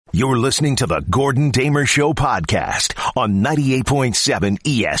You're listening to the Gordon Damer Show podcast on 98.7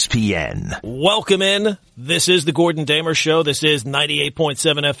 ESPN. Welcome in. This is the Gordon Damer Show. This is 98.7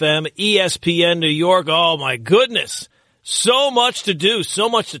 FM, ESPN New York. Oh, my goodness. So much to do, so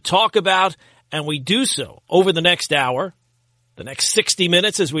much to talk about, and we do so over the next hour, the next 60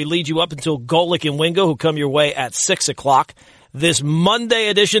 minutes as we lead you up until Golick and Wingo, who come your way at 6 o'clock. This Monday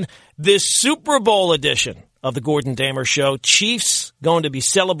edition, this Super Bowl edition of the Gordon Damer Show. Chiefs going to be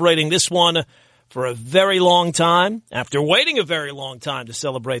celebrating this one for a very long time, after waiting a very long time to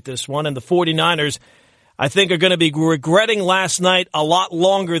celebrate this one. And the 49ers, I think, are going to be regretting last night a lot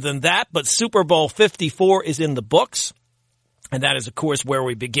longer than that. But Super Bowl 54 is in the books. And that is, of course, where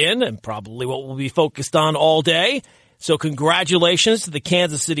we begin and probably what we'll be focused on all day. So congratulations to the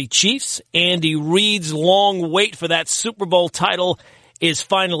Kansas City Chiefs. Andy Reid's long wait for that Super Bowl title is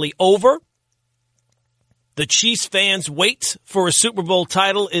finally over. The Chiefs fans' wait for a Super Bowl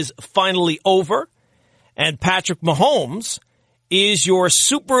title is finally over. And Patrick Mahomes is your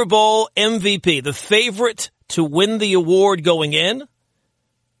Super Bowl MVP, the favorite to win the award going in.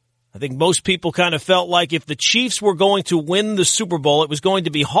 I think most people kind of felt like if the Chiefs were going to win the Super Bowl, it was going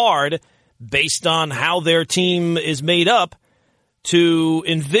to be hard, based on how their team is made up, to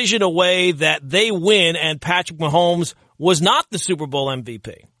envision a way that they win and Patrick Mahomes was not the Super Bowl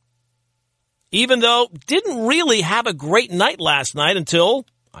MVP. Even though didn't really have a great night last night until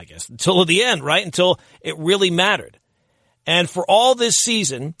the end, right? Until it really mattered. And for all this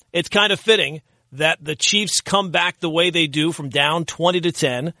season, it's kind of fitting that the Chiefs come back the way they do from down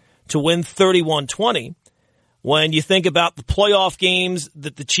 20-10 to win 31-20. When you think about the playoff games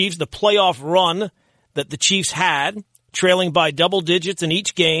that the playoff run that the Chiefs had, trailing by double digits in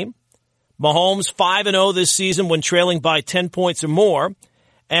each game. Mahomes 5-0 this season when trailing by 10 points or more.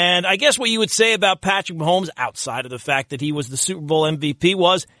 And I guess what you would say about Patrick Mahomes, outside of the fact that he was the Super Bowl MVP,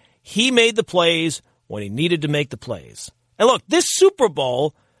 was he made the plays when he needed to make the plays. And look, this Super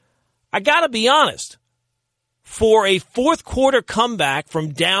Bowl, I got to be honest, for a fourth quarter comeback from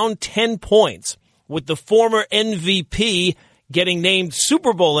down 10 points with the former MVP getting named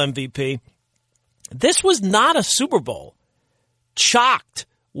Super Bowl MVP, this was not a Super Bowl chocked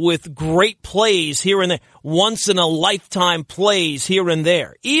with great plays here and there, once-in-a-lifetime plays here and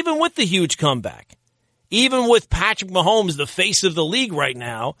there, even with the huge comeback, even with Patrick Mahomes, the face of the league right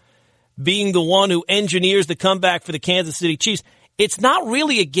now, being the one who engineers the comeback for the Kansas City Chiefs. It's not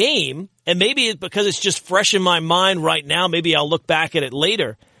really a game, and maybe it's because it's just fresh in my mind right now. Maybe I'll look back at it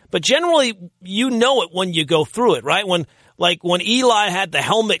later. But generally, you know it when you go through it, right? When Eli had the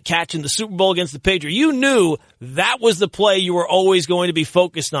helmet catch in the Super Bowl against the Patriots, you knew that was the play you were always going to be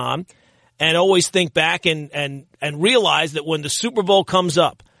focused on, and always think back and realize that when the Super Bowl comes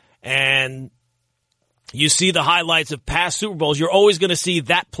up and you see the highlights of past Super Bowls, you're always going to see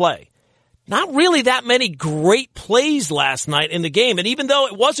that play. Not really that many great plays last night in the game. And even though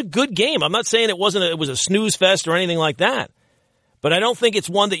it was a good game, I'm not saying it was a snooze fest or anything like that. But I don't think it's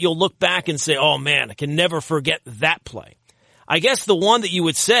one that you'll look back and say, oh man, I can never forget that play. I guess the one that you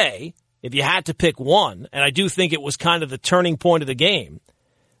would say, if you had to pick one, and I do think it was kind of the turning point of the game,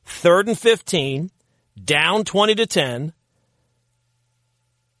 3rd and 15, down 20-10,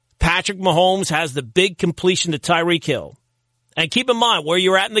 Patrick Mahomes has the big completion to Tyreek Hill. And keep in mind where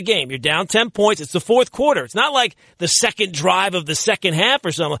you're at in the game. You're down 10 points. It's the fourth quarter. It's not like the second drive of the second half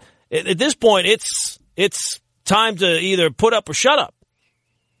or something. At this point, it's time to either put up or shut up.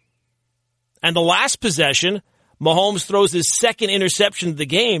 And the last possession, Mahomes throws his second interception of the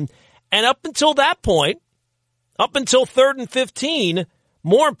game. And up until that point, up until 3rd and 15,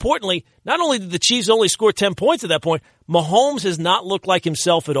 more importantly, not only did the Chiefs only score 10 points at that point, Mahomes has not looked like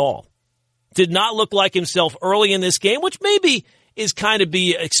himself at all. Did not look like himself early in this game, which maybe is kind of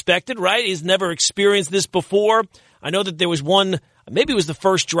be expected, right? He's never experienced this before. I know that there was one, maybe it was the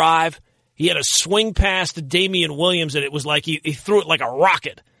first drive. He had a swing pass to Damian Williams, and it was like he threw it like a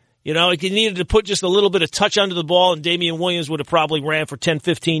rocket. You know, he needed to put just a little bit of touch under the ball, and Damian Williams would have probably ran for 10,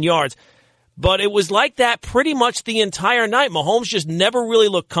 15 yards. But it was like that pretty much the entire night. Mahomes just never really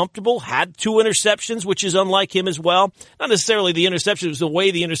looked comfortable, had 2 interceptions, which is unlike him as well. Not necessarily the interceptions, it was the way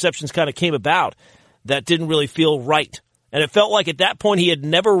the interceptions kind of came about that didn't really feel right. And it felt like at that point he had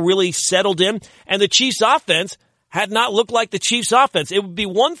never really settled in, and the Chiefs' offense had not looked like the Chiefs' offense. It would be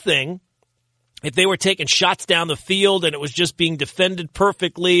one thing if they were taking shots down the field and it was just being defended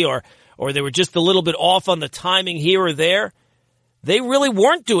perfectly, or they were just a little bit off on the timing here or there. They really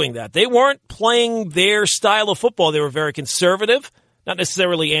weren't doing that. They weren't playing their style of football. They were very conservative, not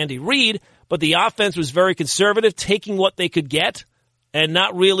necessarily Andy Reid, but the offense was very conservative, taking what they could get and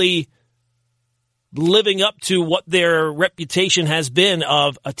not really living up to what their reputation has been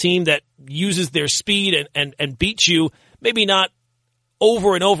of a team that uses their speed and beats you, maybe not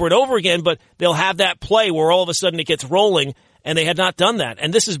over and over and over again, but they'll have that play where all of a sudden it gets rolling, and they had not done that.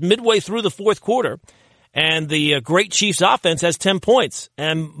 And this is midway through the fourth quarter, and the great Chiefs offense has 10 points.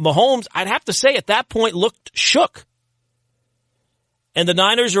 And Mahomes, I'd have to say, at that point looked shook. And the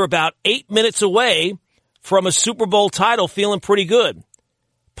Niners are about 8 minutes away from a Super Bowl title, feeling pretty good.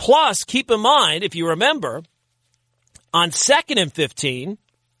 Plus, keep in mind, if you remember, on 2nd and 15,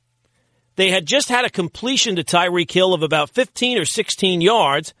 they had just had a completion to Tyreek Hill of about 15 or 16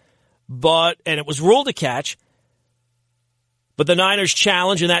 yards, and it was ruled a catch. But the Niners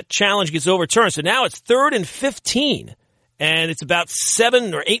challenge, and that challenge gets overturned. So now it's 3rd and 15, and it's about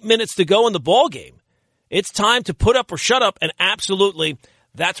 7 or 8 minutes to go in the ball game. It's time to put up or shut up, and absolutely,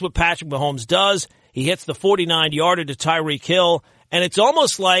 that's what Patrick Mahomes does. He hits the 49-yarder to Tyreek Hill, and it's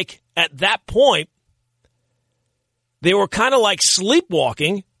almost like at that point, they were kind of like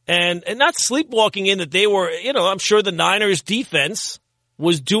sleepwalking, and not sleepwalking in that they were, I'm sure the Niners defense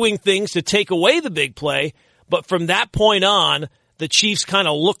was doing things to take away the big play, but from that point on, the Chiefs kind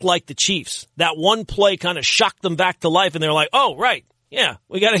of looked like the Chiefs. That one play kind of shocked them back to life, and they're like, oh, right, yeah,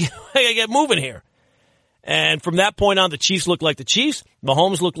 we got to get moving here. And from that point on, the Chiefs looked like the Chiefs.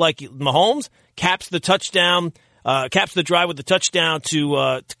 Mahomes looked like Mahomes. Caps the drive with the touchdown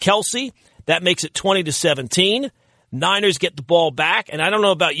to Kelsey. That makes it 20-17. Niners get the ball back. And I don't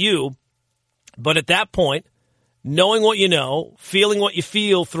know about you, but at that point, knowing what you know, feeling what you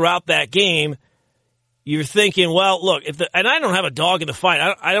feel throughout that game, you're thinking, well, look, and I don't have a dog in the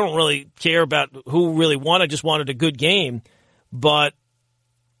fight. I don't really care about who really won. I just wanted a good game. But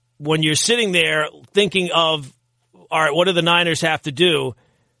when you're sitting there thinking of, all right, what do the Niners have to do?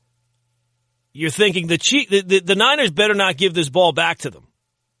 You're thinking the Niners better not give this ball back to them,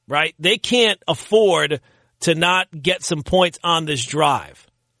 right? They can't afford to not get some points on this drive.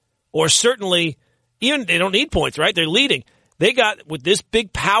 Or certainly, even they don't need points, right? They're leading. They got, with this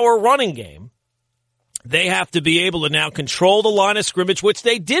big power running game, they have to be able to now control the line of scrimmage, which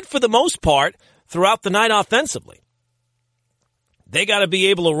they did for the most part throughout the night offensively. They got to be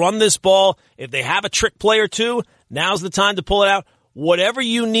able to run this ball. If they have a trick play or two, now's the time to pull it out. Whatever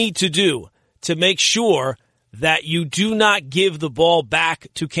you need to do to make sure that you do not give the ball back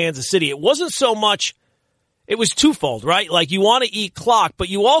to Kansas City. It wasn't so much, it was twofold, right? Like, you want to eat clock, but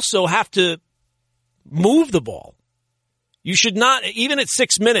you also have to move the ball. You should not, even at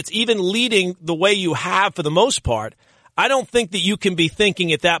 6 minutes, even leading the way you have for the most part, I don't think that you can be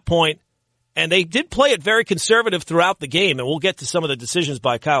thinking at that point. And they did play it very conservative throughout the game, and we'll get to some of the decisions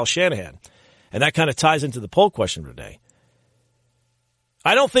by Kyle Shanahan. And that kind of ties into the poll question today.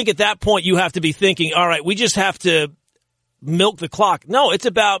 I don't think at that point you have to be thinking, all right, we just have to milk the clock. No, it's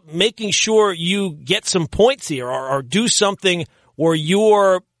about making sure you get some points here or do something where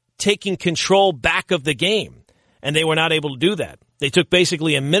you're taking control back of the game. And they were not able to do that. They took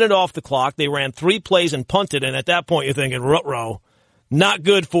basically a minute off the clock. They ran 3 plays and punted, and at that point you're thinking, ruh-roh. Not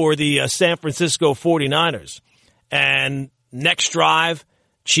good for the San Francisco 49ers. And next drive,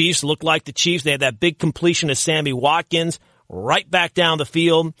 Chiefs looked like the Chiefs. They had that big completion to Sammy Watkins right back down the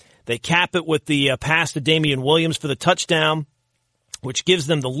field. They cap it with the pass to Damian Williams for the touchdown, which gives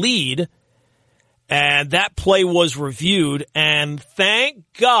them the lead. And that play was reviewed, and thank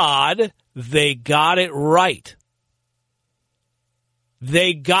God they got it right.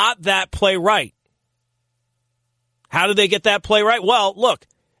 They got that play right. How did they get that play right? Well, look,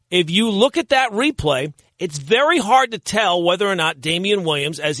 if you look at that replay, it's very hard to tell whether or not Damian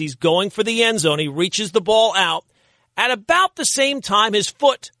Williams, as he's going for the end zone, he reaches the ball out. At about the same time, his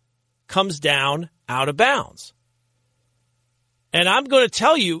foot comes down out of bounds. And I'm going to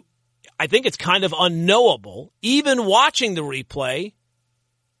tell you, I think it's kind of unknowable, even watching the replay,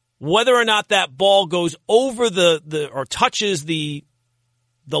 whether or not that ball goes over or touches the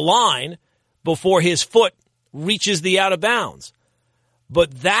line before his foot reaches the out of bounds.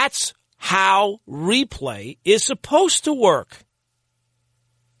 But that's how replay is supposed to work.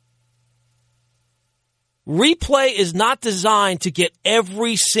 Replay is not designed to get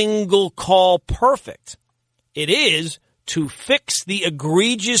every single call perfect. It is to fix the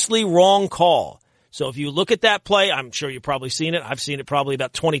egregiously wrong call. So if you look at that play, I'm sure you've probably seen it. I've seen it probably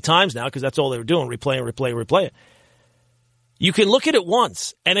about 20 times now because that's all they were doing, replay it. You can look at it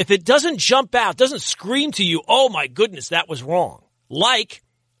once, and if it doesn't jump out, doesn't scream to you, oh my goodness, that was wrong. Like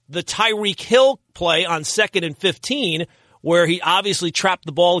the Tyreek Hill play on 2nd and 15, where he obviously trapped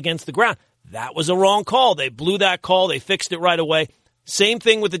the ball against the ground. That was a wrong call. They blew that call. They fixed it right away. Same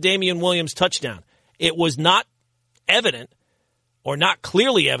thing with the Damian Williams touchdown. It was not evident or not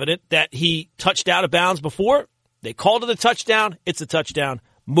clearly evident that he touched out of bounds before. They called it a touchdown. It's a touchdown.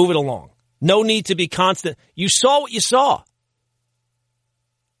 Move it along. No need to be constant. You saw what you saw.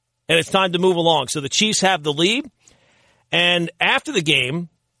 And it's time to move along. So the Chiefs have the lead. And after the game,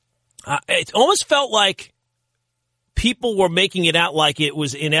 it almost felt like people were making it out like it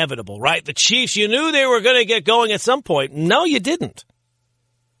was inevitable, right? The Chiefs, you knew they were going to get going at some point. No, you didn't.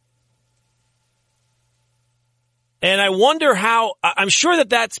 And I wonder how, I'm sure that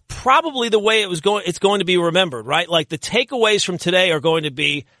that's probably the way it's going to be remembered, right? Like the takeaways from today are going to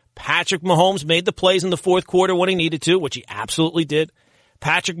be Patrick Mahomes made the plays in the fourth quarter when he needed to, which he absolutely did.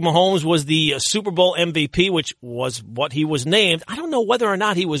 Patrick Mahomes was the Super Bowl MVP, which was what he was named. I don't know whether or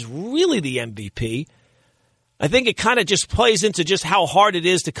not he was really the MVP. I think it kind of just plays into just how hard it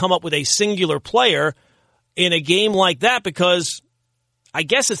is to come up with a singular player in a game like that, because I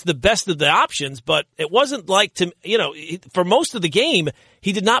guess it's the best of the options, but it wasn't like for most of the game,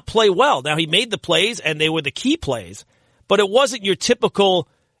 he did not play well. Now, he made the plays, and they were the key plays, but it wasn't your typical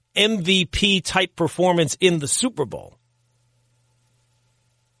MVP-type performance in the Super Bowl.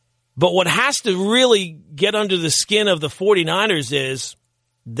 But what has to really get under the skin of the 49ers is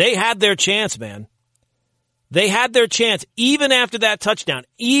they had their chance, man. They had their chance even after that touchdown,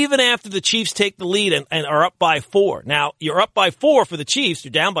 even after the Chiefs take the lead and are up by 4. Now, you're up by 4 for the Chiefs.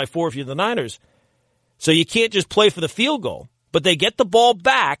 You're down by 4 if you're the Niners. So you can't just play for the field goal. But they get the ball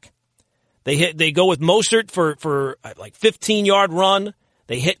back. They go with Mostert for like 15-yard run.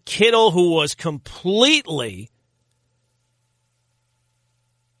 They hit Kittle, who was completely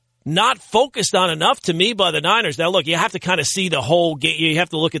not focused on enough to me by the Niners. Now, look, you have to kind of see the whole game. You have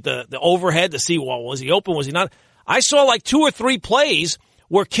to look at the overhead to see, well, was he open, was he not? I saw like 2 or 3 plays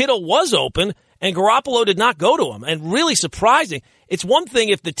where Kittle was open and Garoppolo did not go to him. And really surprising. It's one thing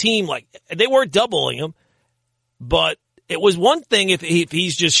if the team, like, they weren't doubling him, but it was one thing if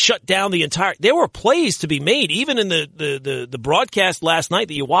he's just shut down the entire. There were plays to be made, even in the broadcast last night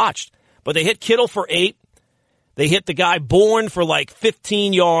that you watched. But they hit Kittle for 8. They hit the guy Bourne for like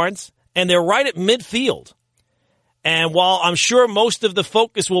 15 yards, and they're right at midfield. And while I'm sure most of the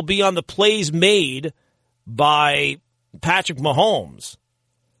focus will be on the plays made by Patrick Mahomes,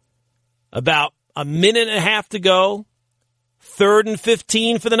 about a minute and a half to go, 3rd and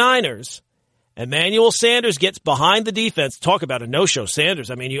 15 for the Niners. Emmanuel Sanders gets behind the defense. Talk about a no-show Sanders.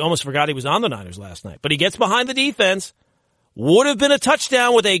 I mean, you almost forgot he was on the Niners last night. But he gets behind the defense. Would have been a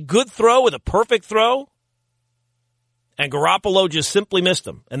touchdown with a good throw, with a perfect throw. And Garoppolo just simply missed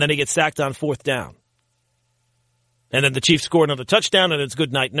him. And then he gets sacked on 4th down. And then the Chiefs score another touchdown, and it's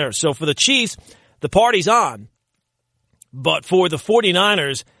good night nurse. So for the Chiefs, the party's on. But for the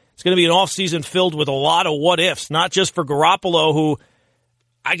 49ers, it's going to be an offseason filled with a lot of what-ifs. Not just for Garoppolo, who,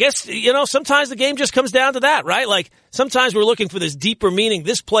 I guess, sometimes the game just comes down to that, right? Like, sometimes we're looking for this deeper meaning,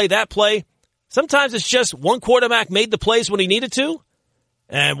 this play, that play. Sometimes it's just one quarterback made the plays when he needed to.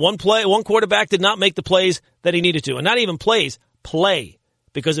 And one quarterback did not make the plays that he needed to. And not even plays, play.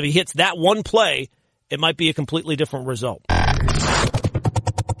 Because if he hits that one play, it might be a completely different result. Our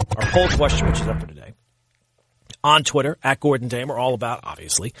poll question, which is up for today, on Twitter, at Gordon Damer, all about,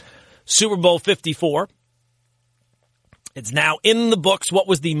 obviously, Super Bowl 54. It's now in the books. What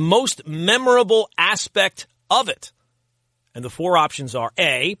was the most memorable aspect of it? And the 4 options are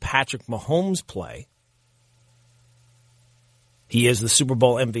A, Patrick Mahomes' play. He is the Super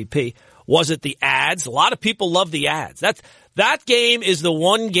Bowl MVP. Was it the ads? A lot of people love the ads. That game is the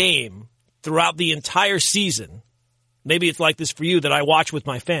one game throughout the entire season. Maybe it's like this for you that I watch with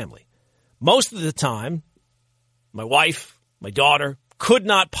my family. Most of the time, my wife, my daughter, could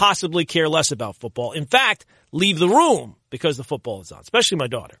not possibly care less about football. In fact, leave the room because the football is on, especially my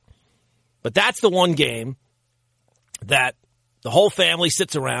daughter. But that's the one game that the whole family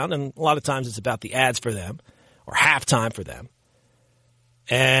sits around, and a lot of times it's about the ads for them or halftime for them.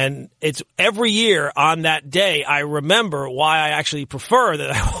 And it's every year on that day, I remember why I actually prefer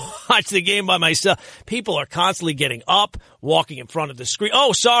that I watch the game by myself. People are constantly getting up, walking in front of the screen.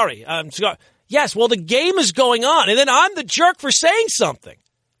 Oh, sorry. Yes, well, the game is going on, and then I'm the jerk for saying something.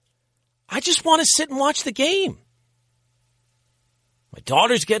 I just want to sit and watch the game. My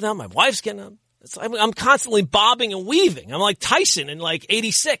daughter's getting up. My wife's getting up. I'm constantly bobbing and weaving. I'm like Tyson in like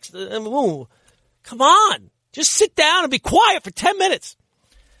 86. Ooh, come on. Just sit down and be quiet for 10 minutes.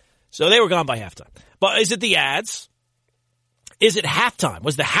 So they were gone by halftime. But is it the ads? Is it halftime?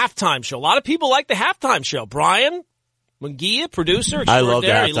 Was the halftime show? A lot of people like the halftime show. Brian Munguia, producer, I love the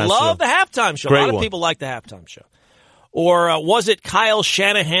halftime show. Great a lot of people like the halftime show. Or was it Kyle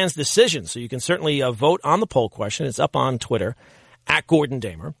Shanahan's decision? So you can certainly vote on the poll question. It's up on Twitter, at Gordon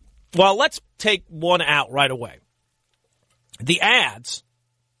Damer. Well, let's take one out right away. the ads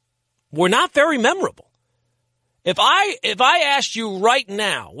were not very memorable. If I asked you right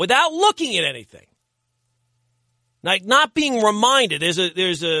now, without looking at anything, like not being reminded,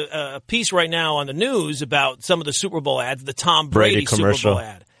 there's a piece right now on the news about some of the Super Bowl ads, the Tom Brady Super Bowl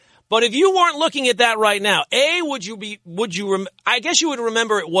ad. But if you weren't looking at that right now, I guess you would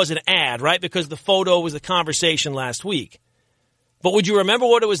remember it was an ad, right? Because the photo was the conversation last week. But would you remember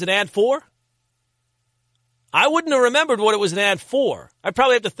what it was an ad for? I wouldn't have remembered what it was an ad for. I'd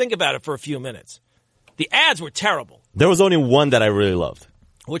probably have to think about it for a few minutes. The ads were terrible. There was only one that I really loved.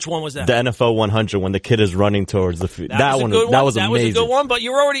 Which one was that? The NFL 100 when the kid is running towards the field. That was amazing. That was a good one, but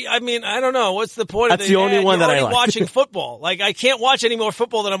you're already, I don't know. What's the point of That's the only one that I like. You're watching football. Like, I can't watch any more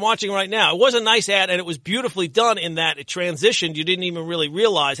football than I'm watching right now. It was a nice ad, and it was beautifully done in that it transitioned. You didn't even really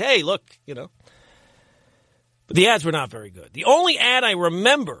realize, hey, look, But the ads were not very good. The only ad I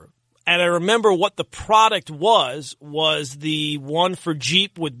remember, and I remember what the product was the one for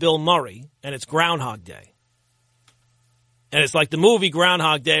Jeep with Bill Murray, and it's Groundhog Day. And it's like the movie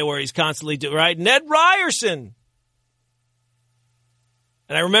Groundhog Day where he's constantly right? Ned Ryerson.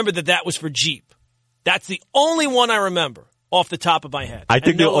 And I remember that was for Jeep. That's the only one I remember off the top of my head. I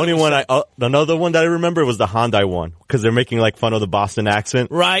think the only one another one that I remember was the Hyundai one because they're making like fun of the Boston accent.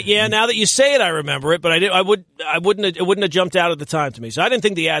 Right. Yeah. Now that you say it, I remember it, but it wouldn't have jumped out at the time to me. So I didn't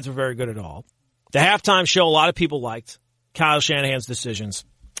think the ads were very good at all. The halftime show, a lot of people liked Kyle Shanahan's decisions.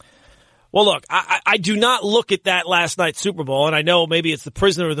 Well, look, I do not look at that last night's Super Bowl, and I know maybe it's the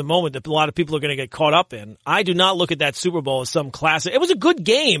prisoner of the moment that a lot of people are going to get caught up in. I do not look at that Super Bowl as some classic. It was a good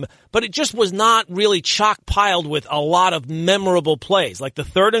game, but it just was not really chock-piled with a lot of memorable plays. Like the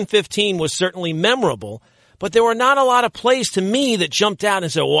 3rd and 15 was certainly memorable, but there were not a lot of plays to me that jumped out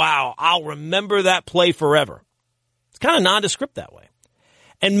and said, wow, I'll remember that play forever. It's kind of nondescript that way.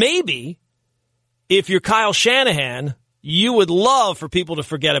 And maybe if you're Kyle Shanahan, you would love for people to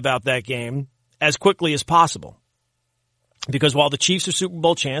forget about that game as quickly as possible. Because while the Chiefs are Super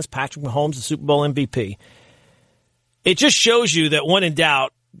Bowl champs, Patrick Mahomes is Super Bowl MVP, it just shows you that when in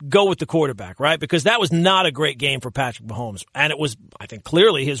doubt, go with the quarterback, right? Because that was not a great game for Patrick Mahomes. And it was, I think,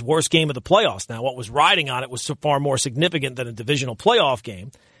 clearly his worst game of the playoffs. Now, what was riding on it was far more significant than a divisional playoff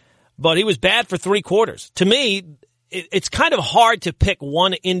game. But he was bad for 3 quarters. To me, it's kind of hard to pick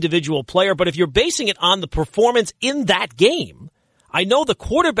one individual player, but if you're basing it on the performance in that game, I know the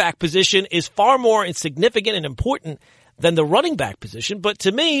quarterback position is far more insignificant and important than the running back position, but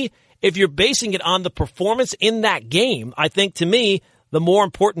to me, if you're basing it on the performance in that game, I think to me, the more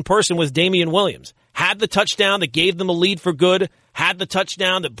important person was Damian Williams. Had the touchdown that gave them a lead for good, had the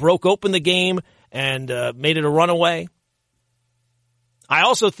touchdown that broke open the game and made it a runaway. I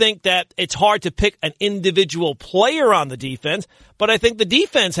also think that it's hard to pick an individual player on the defense, but I think the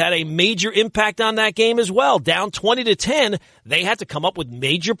defense had a major impact on that game as well. Down 20-10, they had to come up with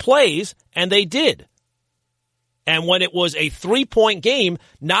major plays, and they did. And when it was a 3-point game,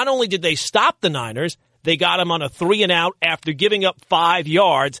 not only did they stop the Niners, they got them on a 3-and-out after giving up 5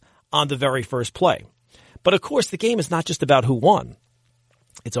 yards on the very first play. But, of course, the game is not just about who won.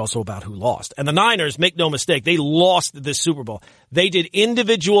 It's also about who lost. And the Niners, make no mistake, they lost this Super Bowl. They did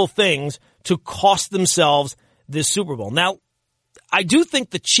individual things to cost themselves this Super Bowl. Now, I do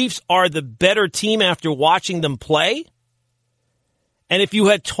think the Chiefs are the better team after watching them play. And if you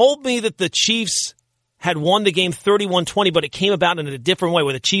had told me that the Chiefs had won the game 31-20, but it came about in a different way,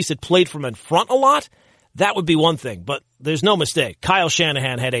 where the Chiefs had played from in front a lot, that would be one thing. But there's no mistake. Kyle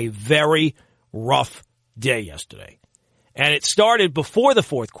Shanahan had a very rough day yesterday. And it started before the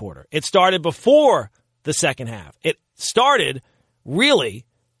fourth quarter. It started before the second half. It started really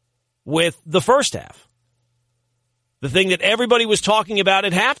with the first half. The thing that everybody was talking about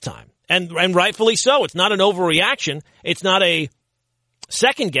at halftime. And rightfully so. It's not an overreaction. It's not a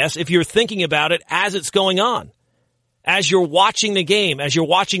second guess if you're thinking about it as it's going on. As you're watching the game, as you're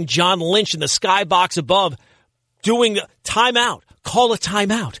watching John Lynch in the skybox above doing timeout, call a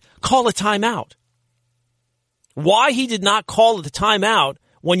timeout, call a timeout. Why he did not call it a timeout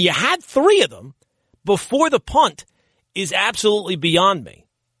when you had 3 of them before the punt is absolutely beyond me.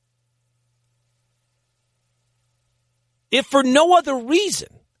 If for no other reason,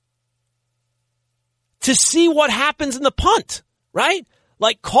 to see what happens in the punt, right?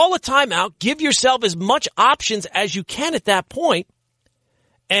 Like, call a timeout, give yourself as much options as you can at that point.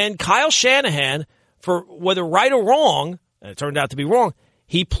 And Kyle Shanahan, for whether right or wrong, and it turned out to be wrong,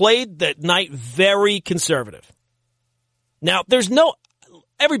 he played that night very conservative. Now,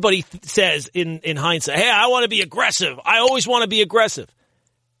 everybody says in hindsight, hey, I want to be aggressive. I always want to be aggressive.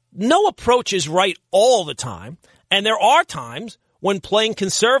 No approach is right all the time. And there are times when playing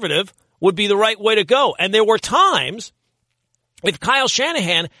conservative would be the right way to go. And there were times If Kyle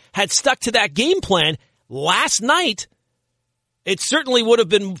Shanahan had stuck to that game plan last night, it certainly would have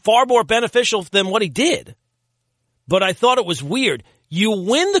been far more beneficial than what he did. But I thought it was weird. You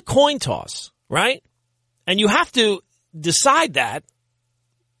win the coin toss, right? And you have to decide that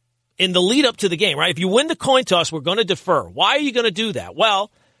in the lead up to the game, right? If you win the coin toss, we're going to defer. Why are you going to do that?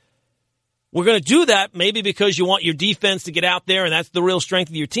 Well, we're going to do that maybe because you want your defense to get out there and that's the real strength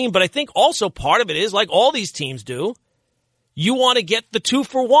of your team. But I think also part of it is, like all these teams do, you want to get the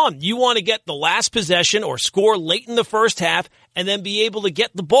 2-for-1. You want to get the last possession or score late in the first half and then be able to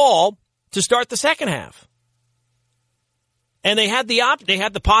get the ball to start the second half. And they had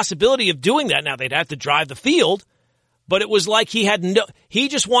the possibility of doing that. Now they'd have to drive the field, but it was like he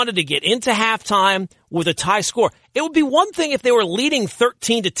just wanted to get into halftime with a tie score. It would be one thing if they were leading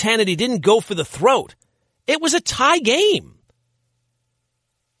 13-10 and he didn't go for the throat. It was a tie game.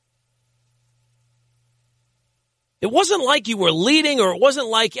 It wasn't like you were leading, or it wasn't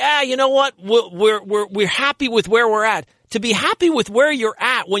like, you know what, we're happy with where we're at. To be happy with where you're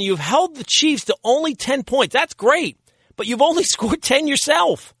at when you've held the Chiefs to only 10 points, that's great, but you've only scored 10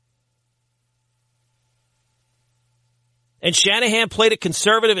 yourself. And Shanahan played it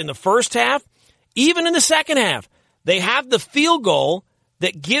conservative in the first half. Even in the second half, they have the field goal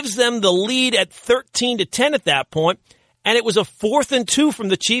that gives them the lead at 13-10 at that point. And it was a 4th and 2 from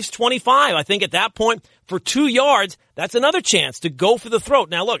the Chiefs' 25. I think at that point, for 2 yards, that's another chance to go for the throat.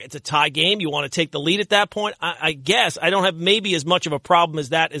 Now, look, it's a tie game. You want to take the lead at that point. I guess I don't have maybe as much of a problem as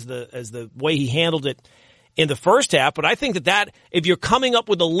that as the way he handled it in the first half. But I think that if you're coming up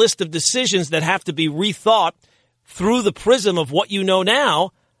with a list of decisions that have to be rethought through the prism of what you know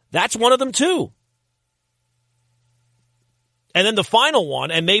now, that's one of them too. And then the final one,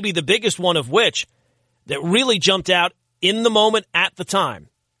 and maybe the biggest one of which, that really jumped out in the moment at the time.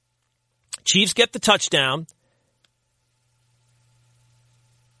 Chiefs get the touchdown,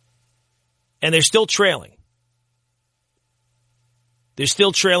 and they're still trailing. They're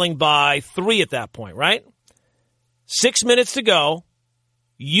still trailing by 3 at that point, right? 6 minutes to go.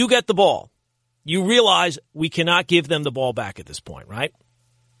 You get the ball. You realize we cannot give them the ball back at this point, right?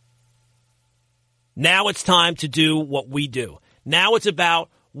 Now it's time to do what we do. Now it's about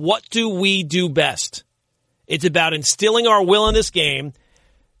what do we do best. It's about instilling our will in this game,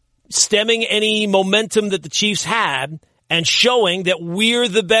 stemming any momentum that the Chiefs had, and showing that we're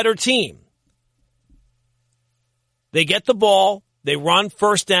the better team. They get the ball, they run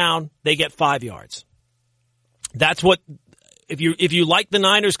first down, they get 5 yards. That's what, if you like the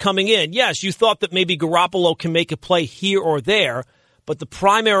Niners coming in, yes, you thought that maybe Garoppolo can make a play here or there, but the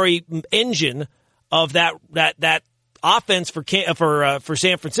primary engine of that offense for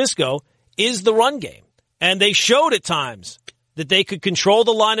San Francisco is the run game. And they showed at times that they could control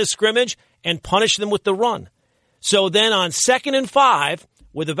the line of scrimmage and punish them with the run. So then on 2nd and 5,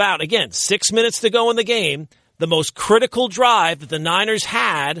 with about, again, 6 minutes to go in the game, the most critical drive that the Niners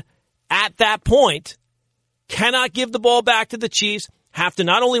had at that point, cannot give the ball back to the Chiefs, have to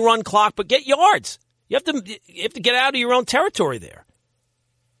not only run clock, but get yards. You have to get out of your own territory there.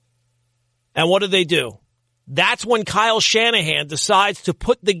 And what do? That's when Kyle Shanahan decides to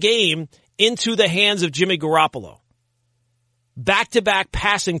put the game into the hands of Jimmy Garoppolo. Back-to-back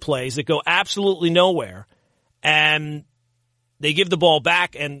passing plays that go absolutely nowhere, and they give the ball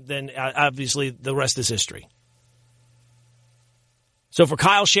back, and then obviously the rest is history. So for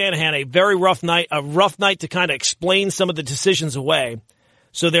Kyle Shanahan, a very rough night to kind of explain some of the decisions away.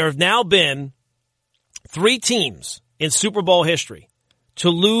 So there have now been 3 teams in Super Bowl history to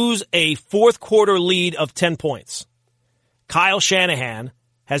lose a fourth quarter lead of 10 points. Kyle Shanahan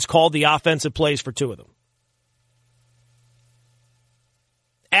has called the offensive plays for 2 of them.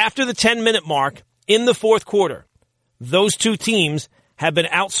 After the 10-minute mark in the fourth quarter, those 2 teams have been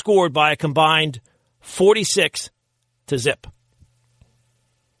outscored by a combined 46-0.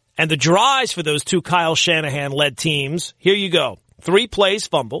 And the drives for those 2 Kyle Shanahan-led teams, here you go. 3 plays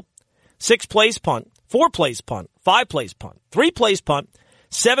fumble, 6 plays punt, 4 plays punt, 5 plays punt, 3 plays punt,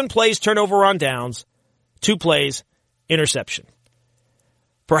 7 plays turnover on downs, 2 plays interception.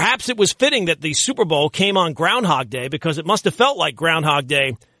 Perhaps it was fitting that the Super Bowl came on Groundhog Day because it must have felt like Groundhog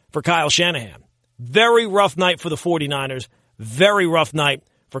Day for Kyle Shanahan. Very rough night for the 49ers. Very rough night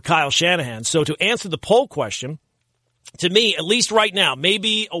for Kyle Shanahan. So to answer the poll question, to me, at least right now,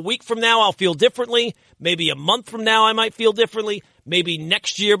 maybe a week from now I'll feel differently. Maybe a month from now I might feel differently. Maybe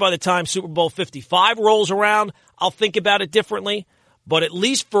next year by the time Super Bowl 55 rolls around, I'll think about it differently. But at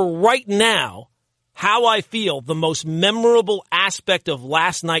least for right now, how I feel, the most memorable aspect of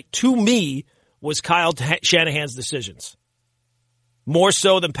last night to me was Kyle Shanahan's decisions. More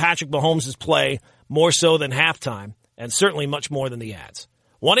so than Patrick Mahomes' play, more so than halftime. and certainly much more than the ads.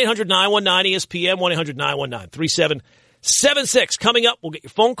 1-800-919-ESPN, 1-800-919-3776. Coming up, we'll get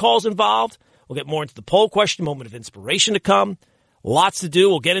your phone calls involved. We'll get more into the poll question, moment of inspiration to come. Lots to do.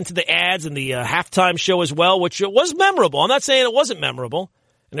 We'll get into the ads and the halftime show as well, which was memorable. I'm not saying it wasn't memorable.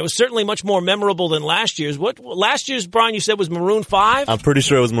 And it was certainly much more memorable than last year's. What last year's, Brian, you said was Maroon 5? I'm pretty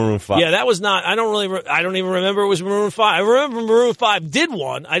sure it was Maroon 5. Yeah, that was not. I don't even remember it was Maroon 5. I remember Maroon 5 did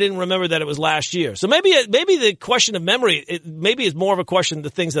one. I didn't remember that it was last year. So maybe the question of memory maybe is more of a question of the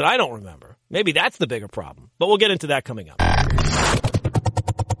things that I don't remember. Maybe that's the bigger problem. But we'll get into that coming up.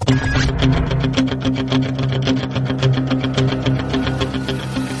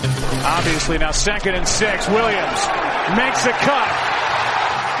 Obviously now 2nd and 6. Williams makes a cut.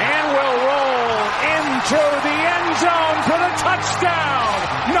 And will roll into the end zone for the touchdown.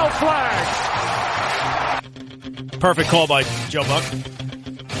 No flags. Perfect call by Joe Buck.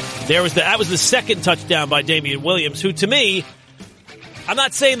 That was the second touchdown by Damian Williams, who to me, I'm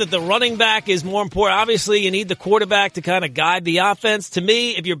not saying that the running back is more important. Obviously, you need the quarterback to kind of guide the offense. To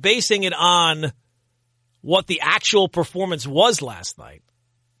me, if you're basing it on what the actual performance was last night,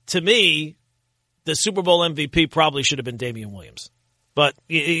 to me, the Super Bowl MVP probably should have been Damian Williams. But,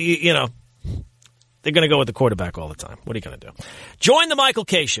 you know, they're going to go with the quarterback all the time. What are you going to do? Join the Michael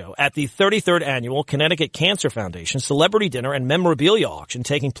Kay Show at the 33rd Annual Connecticut Cancer Foundation Celebrity Dinner and Memorabilia Auction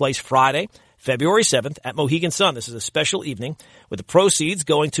taking place Friday, February 7th at Mohegan Sun. This is a special evening with the proceeds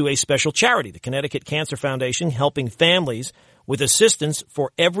going to a special charity, the Connecticut Cancer Foundation, helping families with assistance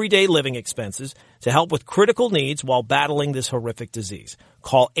for everyday living expenses to help with critical needs while battling this horrific disease.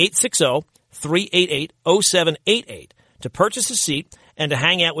 Call 860-388-0788 to purchase a seat and to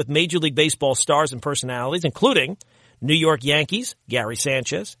hang out with Major League Baseball stars and personalities, including New York Yankees, Gary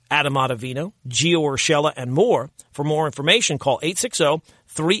Sanchez, Adam Ottavino, Gio Urshela, and more. For more information, call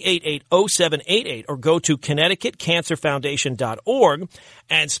 860-388-0788 or go to ConnecticutCancerFoundation.org.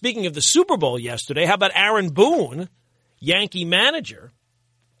 And speaking of the Super Bowl yesterday, how about Aaron Boone, Yankee manager,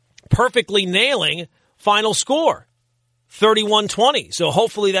 perfectly nailing final score, 31-20. So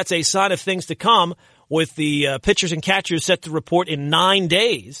hopefully that's a sign of things to come with the pitchers and catchers set to report in 9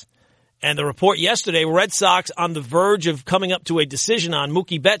 days. And the report yesterday, Red Sox on the verge of coming up to a decision on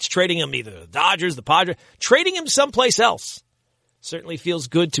Mookie Betts, trading him either the Dodgers, the Padres, trading him someplace else. Certainly feels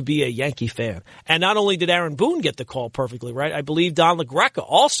good to be a Yankee fan. And not only did Aaron Boone get the call perfectly right, I believe Don LaGreca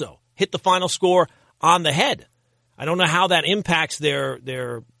also hit the final score on the head. I don't know how that impacts their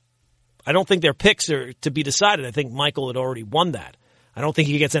I don't think their picks are to be decided. I think Michael had already won that. I don't think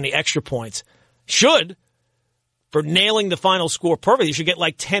he gets any extra points. Should, for nailing the final score perfectly. You should get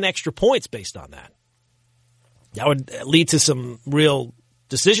like 10 extra points based on that. That would lead to some real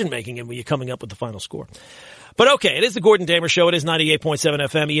decision-making when you're coming up with the final score. But okay, it is the Gordon Damer Show. It is 98.7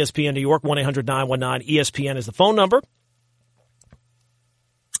 FM, ESPN New York, 1-800-919-ESPN is the phone number.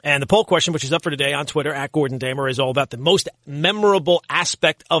 And the poll question, which is up for today on Twitter, at Gordon Damer, is all about the most memorable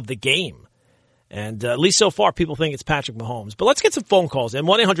aspect of the game. And at least so far, people think it's Patrick Mahomes. But let's get some phone calls in.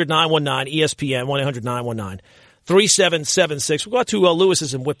 1-800-919-ESPN, 1-800-919-3776. We'll go out to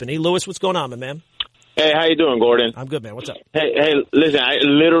Lewis's in Whippany. Lewis, what's going on, my man? Hey, how you doing, Gordon? I'm good, man. What's up? Hey, listen, I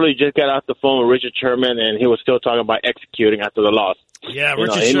literally just got off the phone with Richard Sherman, and he was still talking about executing after the loss. Yeah,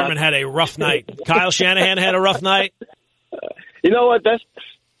 Richard Sherman had a rough night. Kyle Shanahan had a rough night. You know what? That's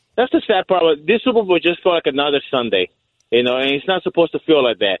the sad part. This Super Bowl just felt like another Sunday, and it's not supposed to feel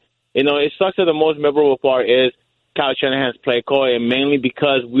like that. It sucks that the most memorable part is Kyle Shanahan's play call, and mainly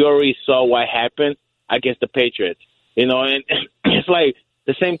because we already saw what happened against the Patriots. And it's like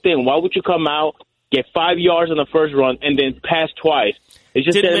the same thing. Why would you come out, get 5 yards on the first run, and then pass twice? It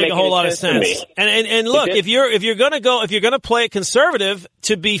just didn't make a whole lot of sense. And look, if you're gonna play it conservative,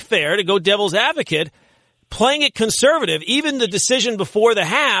 to be fair, to go devil's advocate, playing it conservative, even the decision before the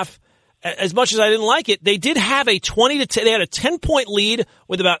half, as much as I didn't like it, they did have a 20-10. They had a 10-point lead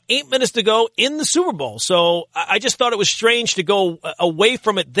with about 8 minutes to go in the Super Bowl. So I just thought it was strange to go away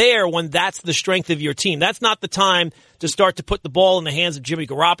from it there when that's the strength of your team. That's not the time to start to put the ball in the hands of Jimmy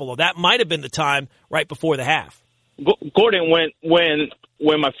Garoppolo. That might have been the time right before the half. Gordon, when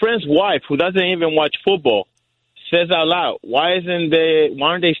my friend's wife, who doesn't even watch football, says out loud, why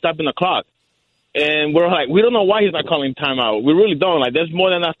aren't they stopping the clock? And we're like, we don't know why he's not calling timeout. We really don't. Like, there's more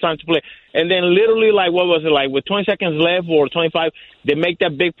than enough time to play. And then literally, like, what was it, like, with 20 seconds left or 25, they make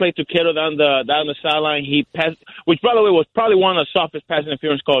that big play to Kittle down the sideline. He passed, which, by the way, was probably one of the softest pass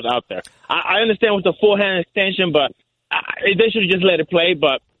interference calls out there. I understand with the full hand extension, but they should have just let it play.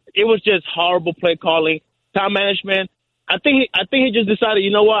 But it was just horrible play calling. Time management, I think he just decided,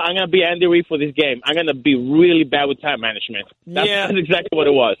 you know what, I'm gonna be Andy Reid for this game. I'm gonna be really bad with time management. That's exactly what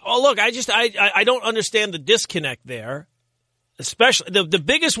it was. Oh, look, I don't understand the disconnect there. Especially the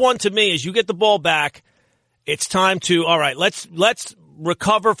biggest one to me is you get the ball back. It's time to, all right, let's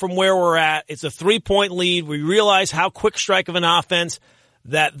recover from where we're at. It's a 3-point lead. We realize how quick strike of an offense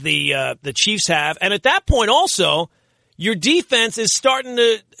that the Chiefs have, and at that point also, your defense is starting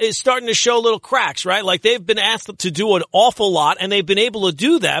to show little cracks, right? Like they've been asked to do an awful lot, and they've been able to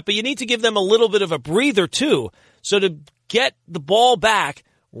do that, but you need to give them a little bit of a breather too. So to get the ball back,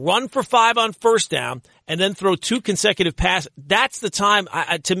 run for 5 on first down, and then throw 2 consecutive passes, that's the time.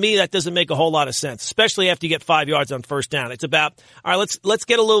 To me, that doesn't make a whole lot of sense, especially after you get 5 yards on first down. It's about, all right, let's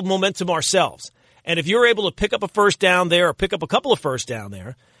get a little momentum ourselves. And if you're able to pick up a first down there or pick up a couple of first down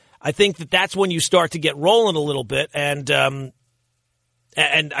there, I think that's when you start to get rolling a little bit, and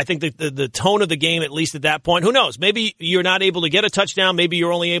I think the tone of the game, at least at that point, who knows? Maybe you're not able to get a touchdown. Maybe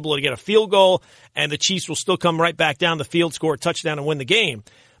you're only able to get a field goal, and the Chiefs will still come right back down the field, score a touchdown, and win the game.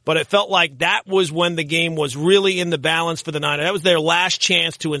 But it felt like that was when the game was really in the balance for the Niners. That was their last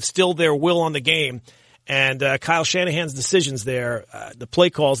chance to instill their will on the game. And Kyle Shanahan's decisions there, the play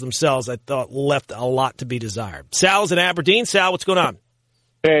calls themselves, I thought left a lot to be desired. Sal's in Aberdeen. Sal, what's going on?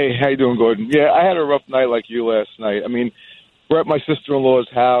 Hey, how you doing, Gordon? Yeah, I had a rough night like you last night. I mean, we're at my sister-in-law's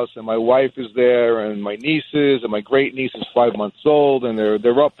house, and my wife is there, and my nieces, and my great niece is 5 months old, and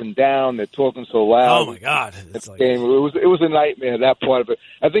they're up and down. They're talking so loud. Oh my God! It's like, game. It was a nightmare, that part of it.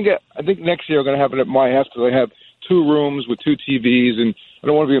 I think next year we're going to have it at my house because I have 2 rooms with 2 TVs, and I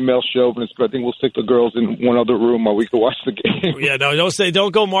don't want to be a male chauvinist, but I think we'll stick the girls in one other room while we can watch the game. Yeah, no,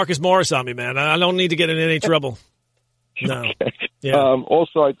 don't go Marcus Morris on me, man. I don't need to get in any trouble. No. Okay. Yeah.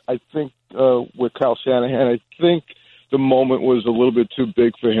 Also, I think with Kyle Shanahan, I think the moment was a little bit too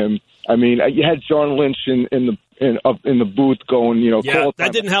big for him. I mean, you had John Lynch in the booth going, yeah,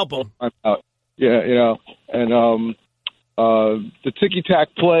 that didn't help him. Yeah, and the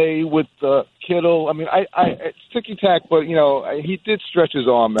ticky-tack play with Kittle. I mean, it's ticky-tack, but he did stretch his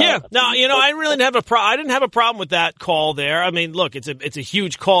arm out. Yeah, no, I really didn't have I didn't have a problem with that call there. I mean, look, it's a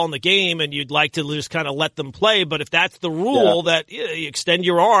huge call in the game, and you'd like to just kind of let them play. But if that's the rule, that you extend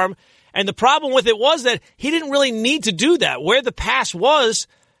your arm, and the problem with it was that he didn't really need to do that. Where the pass was,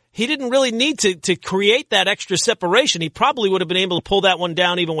 he didn't really need to create that extra separation. He probably would have been able to pull that one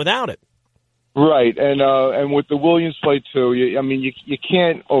down even without it. Right, and with the Williams play too, you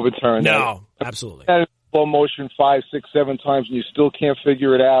can't overturn that. No, absolutely. That is slow motion 5, 6, 7 times, and you still can't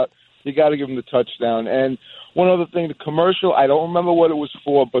figure it out. You got to give him the touchdown. And one other thing, the commercial, I don't remember what it was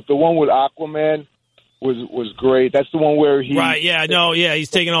for, but the one with Aquaman was great. That's the one where he he's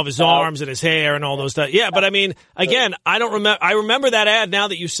taking off his arms and his hair and all those stuff. Yeah, but I mean, again, I don't remember. I remember that ad now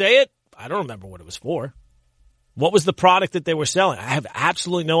that you say it. I don't remember what it was for. What was the product that they were selling? I have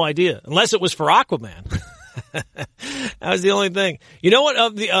absolutely no idea, unless it was for Aquaman. That was the only thing. You know what?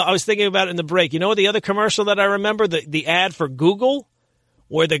 I was thinking about it in the break. You know what? The other commercial that I remember, the ad for Google,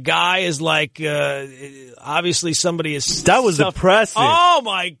 where the guy is like, obviously somebody is. That was impressive. Oh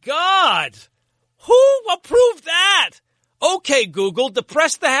my God! Who approved that? Okay, Google,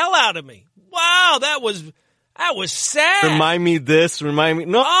 depress the hell out of me. Wow, that was sad. Remind me this. Remind me.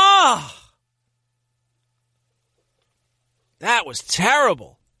 No. Oh. That was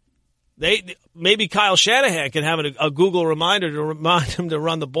terrible. Maybe Kyle Shanahan can have a Google reminder to remind him to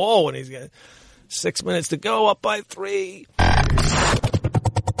run the ball when he's got 6 minutes to go, up by 3.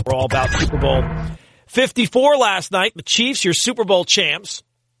 We're all about Super Bowl 54 last night. The Chiefs, your Super Bowl champs,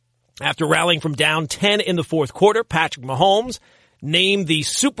 after rallying from down 10 in the fourth quarter, Patrick Mahomes named the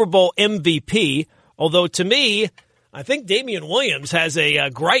Super Bowl MVP. Although to me, I think Damian Williams has a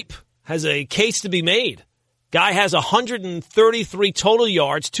gripe, has a case to be made. Guy has 133 total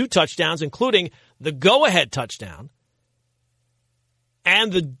yards, 2 touchdowns, including the go-ahead touchdown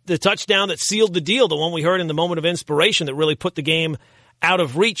and the touchdown that sealed the deal, the one we heard in the moment of inspiration that really put the game out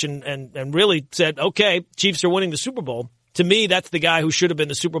of reach and really said, okay, Chiefs are winning the Super Bowl. To me, that's the guy who should have been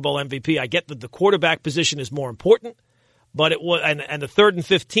the Super Bowl MVP. I get that the quarterback position is more important, but it was and the 3rd and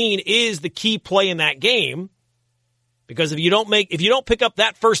 15 is the key play in that game. Because if you don't pick up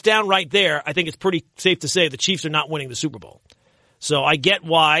that first down right there, I think it's pretty safe to say the Chiefs are not winning the Super Bowl. So I get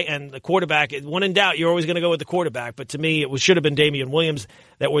why, and the quarterback, when in doubt, you're always going to go with the quarterback. But to me, should have been Damian Williams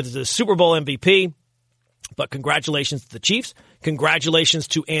that was the Super Bowl MVP. But congratulations to the Chiefs. Congratulations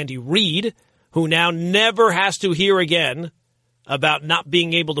to Andy Reid, who now never has to hear again about not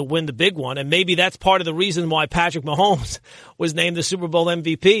being able to win the big one. And maybe that's part of the reason why Patrick Mahomes was named the Super Bowl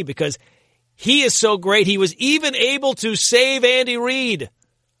MVP, because he is so great. He was even able to save Andy Reid,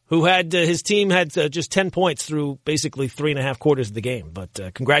 who had his team had just 10 points through basically 3.5 quarters of the game. But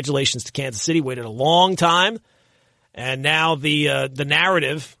congratulations to Kansas City. Waited a long time. And now the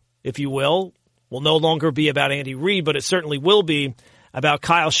narrative, if you will no longer be about Andy Reid, but it certainly will be about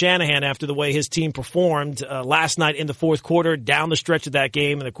Kyle Shanahan after the way his team performed last night in the fourth quarter, down the stretch of that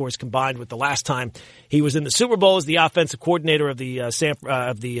game, and of course combined with the last time he was in the Super Bowl as the offensive coordinator of the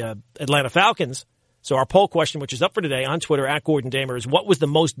Atlanta Falcons. So our poll question, which is up for today on Twitter at Gordon Damer, is what was the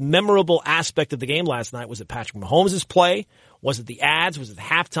most memorable aspect of the game last night? Was it Patrick Mahomes' play? Was it the ads? Was it the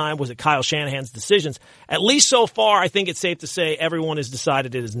halftime? Was it Kyle Shanahan's decisions? At least so far, I think it's safe to say everyone has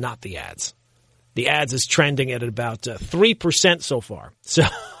decided it is not the ads. The ads is trending at about 3% so far. So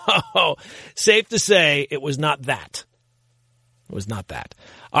safe to say it was not that. It was not that.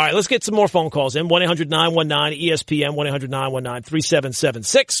 All right, let's get some more phone calls in. 1-800-919-ESPN,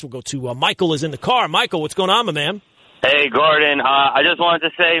 1-800-919-3776. We'll go to Michael is in the car. Michael, what's going on, my man? Hey, Gordon. I just wanted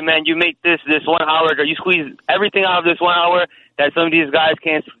to say, man, you make this 1 hour, you squeeze everything out of this 1 hour that some of these guys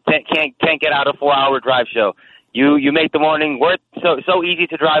can't get out of a 4-hour drive show. You make the morning worth so easy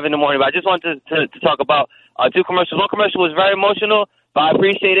to drive in the morning. But I just wanted to talk about two commercials. One commercial was very emotional, but I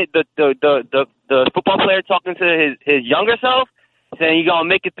appreciated the football player talking to his younger self, saying you're gonna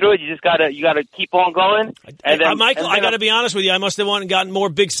make it through it. You gotta keep on going. And then, Michael, I gotta be honest with you. I must have won and gotten more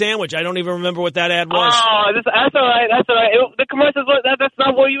big sandwich. I don't even remember what that ad was. Oh, that's all right. That's all right. The commercials, that's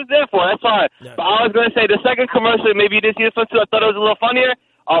not what he was there for. That's fine. Yeah. But I was gonna say the second commercial, maybe you didn't see this one too. I thought it was a little funnier.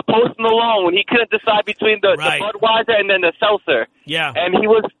 Post Malone, when he couldn't decide between the Budweiser and then the seltzer. Yeah. And he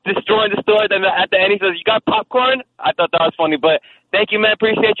was destroying the store. Then at the end, he says, "You got popcorn?" I thought that was funny. But thank you, man.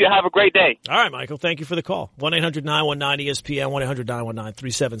 Appreciate you. Have a great day. All right, Michael. Thank you for the call. 1-800-919-ESPN,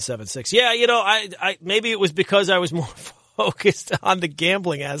 1-800-919-3776. Yeah, you know, I maybe it was because I was more focused on the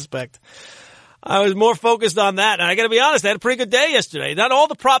gambling aspect. I was more focused on that. And I got to be honest, I had a pretty good day yesterday. Not all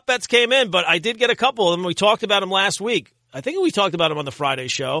the prop bets came in, but I did get a couple of them. We talked about them last week. I think we talked about him on the Friday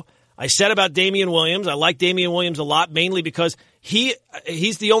show. I said about Damian Williams. I like Damian Williams a lot, mainly because he's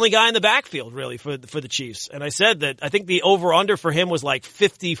the only guy in the backfield, really, for the Chiefs. And I said that I think the over-under for him was like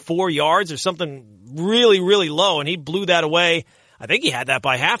 54 yards or something really, really low, and he blew that away. I think he had that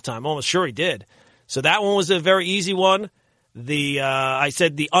by halftime. I'm almost sure he did. So that one was a very easy one. I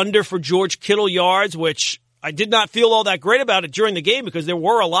said the under for George Kittle yards, which I did not feel all that great about it during the game because there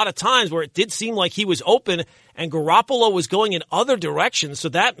were a lot of times where it did seem like he was open and Garoppolo was going in other directions. So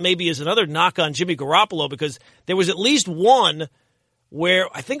that maybe is another knock on Jimmy Garoppolo because there was at least one where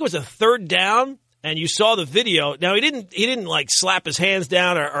I think it was a third down and you saw the video. Now he didn't like slap his hands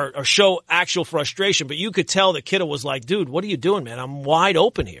down or show actual frustration, but you could tell that Kittle was like, dude, what are you doing, man? I'm wide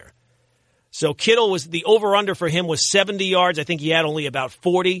open here. So Kittle was the over under for him was 70 yards. I think he had only about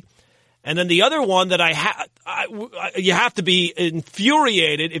 40. And then the other one that you have to be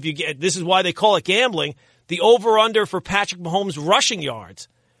infuriated if you get, this is why they call it gambling, the over-under for Patrick Mahomes rushing yards,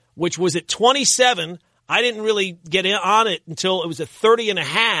 which was at 27. I didn't really get in on it until it was at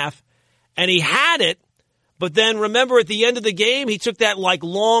 30.5, and he had it, but then remember at the end of the game, he took that like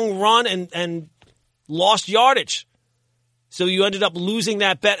long run and lost yardage. So you ended up losing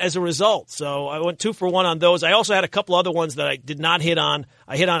that bet as a result. So I went 2 for 1 on those. I also had a couple other ones that I did not hit on.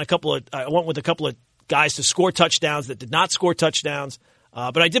 I went with a couple of guys to score touchdowns that did not score touchdowns.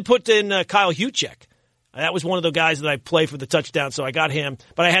 But I did put in Kyle Juszczyk. That was one of the guys that I play for the touchdown, so I got him.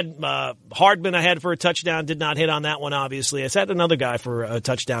 But I had Hardman I had for a touchdown, did not hit on that one, obviously. I had another guy for a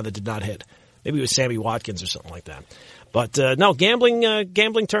touchdown that did not hit. Maybe it was Sammy Watkins or something like that. But no,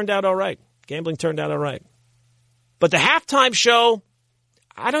 gambling turned out all right. Gambling turned out all right. But the halftime show,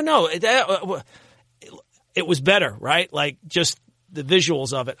 I don't know. It was better, right? Like just the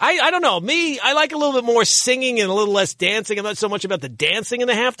visuals of it. I don't know. Me, I like a little bit more singing and a little less dancing. I'm not so much about the dancing in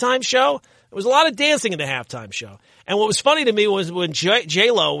the halftime show. There was a lot of dancing in the halftime show. And what was funny to me was when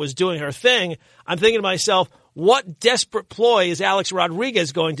J-Lo was doing her thing, I'm thinking to myself, what desperate ploy is Alex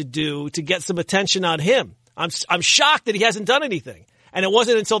Rodriguez going to do to get some attention on him? I'm shocked that he hasn't done anything. And it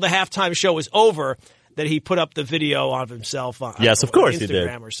wasn't until the halftime show was over that he put up the video of himself on yes, of course Instagram he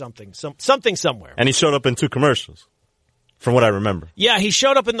did. Or something somewhere. And he showed up in 2 commercials, from what I remember. Yeah, he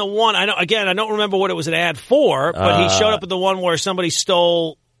showed up in the one. I don't remember what it was an ad for, but he showed up in the one where somebody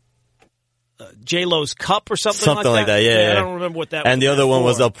stole J-Lo's cup or something like that. Yeah. I don't remember what that was. And the other one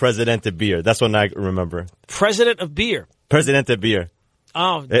was El Presidente Beer. That's what I remember. President of Beer. Presidente Beer.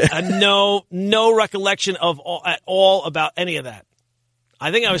 Oh, no recollection at all about any of that.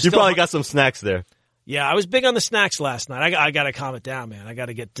 I think I was. You probably got some snacks there. Yeah, I was big on the snacks last night. I got to calm it down, man. I got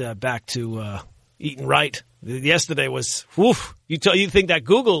to get back to eating right. Yesterday was, woof. You think that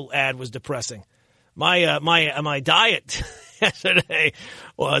Google ad was depressing. my diet yesterday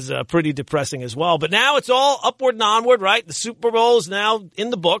was pretty depressing as well. But now it's all upward and onward, right? The Super Bowl is now in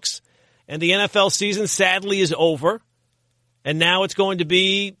the books, and the NFL season sadly is over. And now it's going to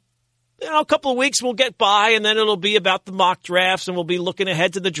be, a couple of weeks we'll get by, and then it'll be about the mock drafts, and we'll be looking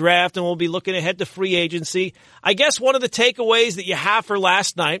ahead to the draft, and we'll be looking ahead to free agency. I guess one of the takeaways that you have for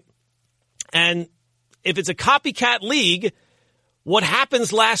last night, and if it's a copycat league, what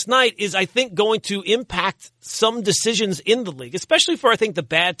happens last night is, I think, going to impact some decisions in the league, especially for, I think, the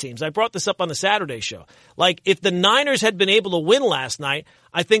bad teams. I brought this up on the Saturday show. Like, if the Niners had been able to win last night,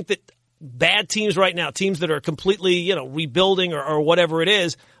 I think that bad teams right now, teams that are completely, rebuilding or whatever it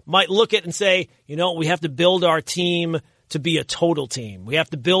is, might look at and say, we have to build our team to be a total team. We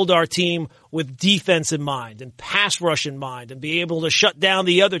have to build our team with defense in mind and pass rush in mind and be able to shut down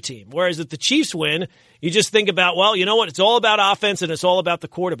the other team. Whereas if the Chiefs win, you just think about, well, you know what? It's all about offense and it's all about the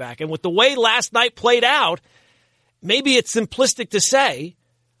quarterback. And with the way last night played out, maybe it's simplistic to say,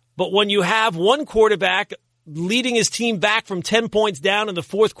 but when you have one quarterback leading his team back from 10 points down in the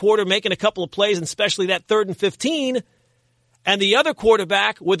fourth quarter, making a couple of plays, and especially that 3rd and 15, and the other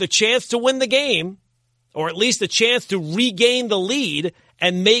quarterback with a chance to win the game, or at least a chance to regain the lead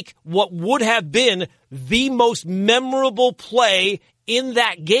and make what would have been the most memorable play in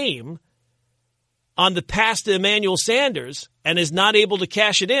that game on the pass to Emmanuel Sanders, and is not able to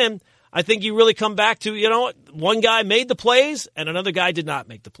cash it in, I think you really come back to, one guy made the plays and another guy did not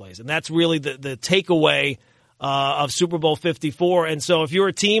make the plays. And that's really the takeaway of Super Bowl 54. And so if you're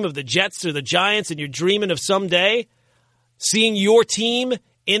a team of the Jets or the Giants and you're dreaming of someday seeing your team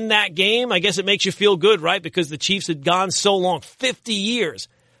in that game, I guess it makes you feel good, right? Because the Chiefs had gone so long, 50 years.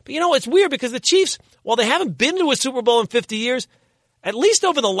 But it's weird because the Chiefs, while they haven't been to a Super Bowl in 50 years, at least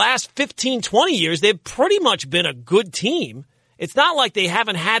over the last 15, 20 years, they've pretty much been a good team. It's not like they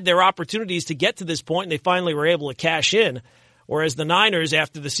haven't had their opportunities to get to this point and they finally were able to cash in. Whereas the Niners,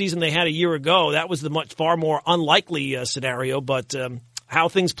 after the season they had a year ago, that was the far more unlikely scenario. But how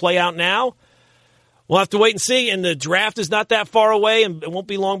things play out now, we'll have to wait and see. And the draft is not that far away, and it won't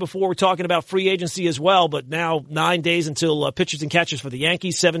be long before we're talking about free agency as well. But now 9 days until pitchers and catchers for the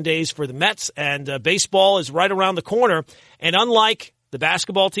Yankees, 7 days for the Mets, and baseball is right around the corner. And unlike the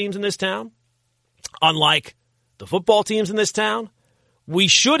basketball teams in this town, unlike the football teams in this town, we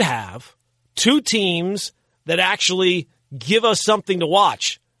should have two teams that actually give us something to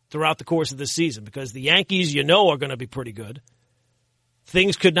watch throughout the course of this season, because the Yankees, are going to be pretty good.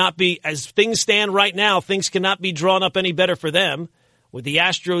 Things could not be, as things stand right now, things cannot be drawn up any better for them, with the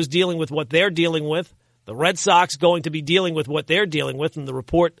Astros dealing with what they're dealing with, the Red Sox going to be dealing with what they're dealing with, and the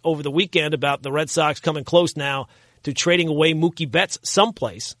report over the weekend about the Red Sox coming close now to trading away Mookie Betts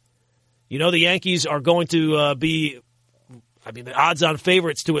someplace. The Yankees are going to be, the odds-on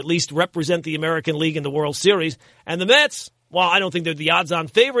favorites to at least represent the American League in the World Series. And the Mets, well, I don't think they're the odds-on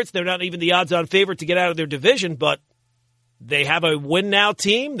favorites. They're not even the odds-on favorite to get out of their division, but they have a win-now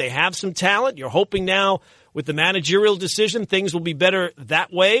team. They have some talent. You're hoping now with the managerial decision, things will be better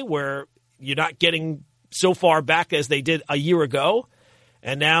that way, where you're not getting so far back as they did a year ago.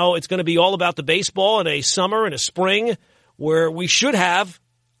 And now it's going to be all about the baseball in a summer and a spring where we should have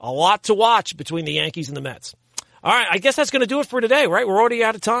a lot to watch between the Yankees and the Mets. All right, I guess that's going to do it for today, right? We're already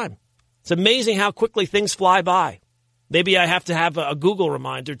out of time. It's amazing how quickly things fly by. Maybe I have to have a Google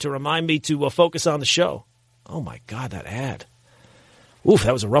reminder to remind me to focus on the show. Oh, my God, that ad. Oof,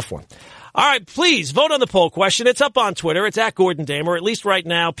 that was a rough one. All right, please vote on the poll question. It's up on Twitter. It's at Gordon Damer. At least right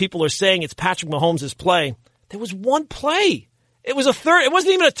now, people are saying it's Patrick Mahomes' play. There was one play. It was a third. It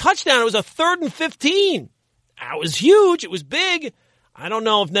wasn't even a touchdown. It was a 3rd and 15. That was huge. It was big. I don't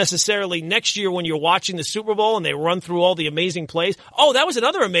know if necessarily next year when you're watching the Super Bowl and they run through all the amazing plays. Oh, that was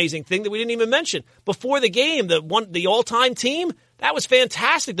another amazing thing that we didn't even mention. Before the game, the all-time team, that was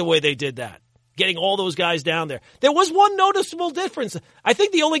fantastic the way they did that, getting all those guys down there. There was one noticeable difference. I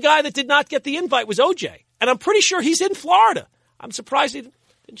think the only guy that did not get the invite was OJ, and I'm pretty sure he's in Florida. I'm surprised he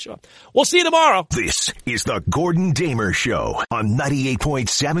didn't show up. We'll see you tomorrow. This is the Gordon Damer Show on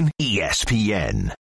 98.7 ESPN.